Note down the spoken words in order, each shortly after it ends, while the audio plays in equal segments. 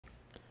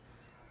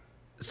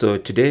So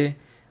today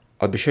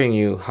I'll be showing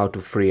you how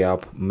to free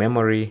up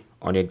memory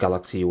on your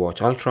Galaxy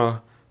Watch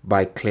Ultra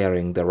by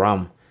clearing the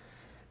RAM.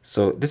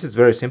 So this is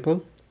very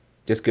simple.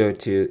 Just go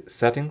to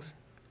settings,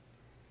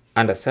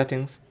 under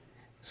settings,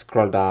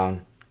 scroll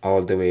down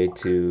all the way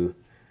to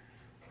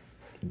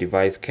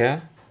device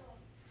care.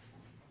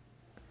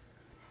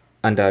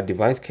 Under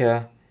device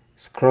care,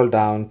 scroll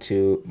down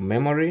to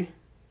memory,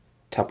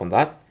 tap on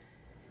that,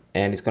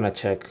 and it's gonna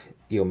check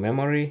your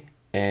memory,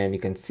 and you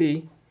can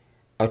see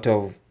out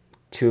of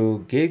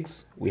 2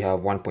 gigs we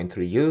have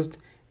 1.3 used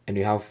and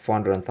we have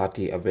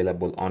 430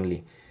 available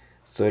only.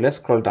 So let's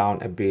scroll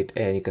down a bit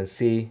and you can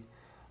see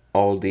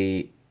all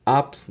the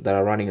apps that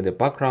are running in the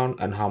background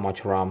and how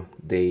much RAM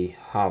they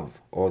have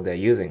or they're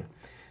using.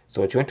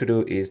 So what you want to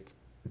do is,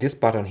 this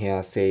button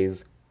here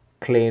says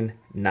clean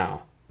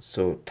now,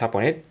 so tap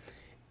on it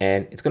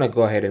and it's going to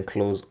go ahead and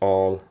close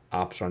all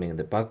apps running in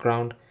the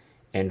background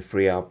and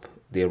free up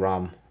the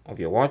RAM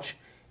of your watch.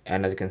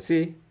 And as you can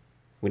see,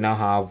 we now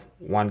have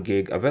 1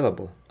 gig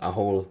available, a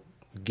whole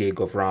gig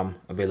of RAM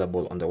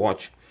available on the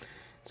watch.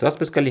 So that's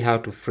basically how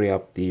to free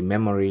up the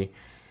memory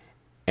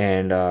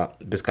and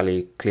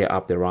basically clear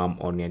up the RAM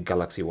on your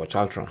Galaxy Watch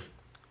Ultra.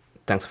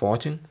 Thanks for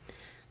watching.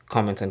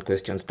 Comments and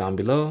questions down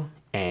below,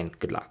 and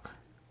good luck.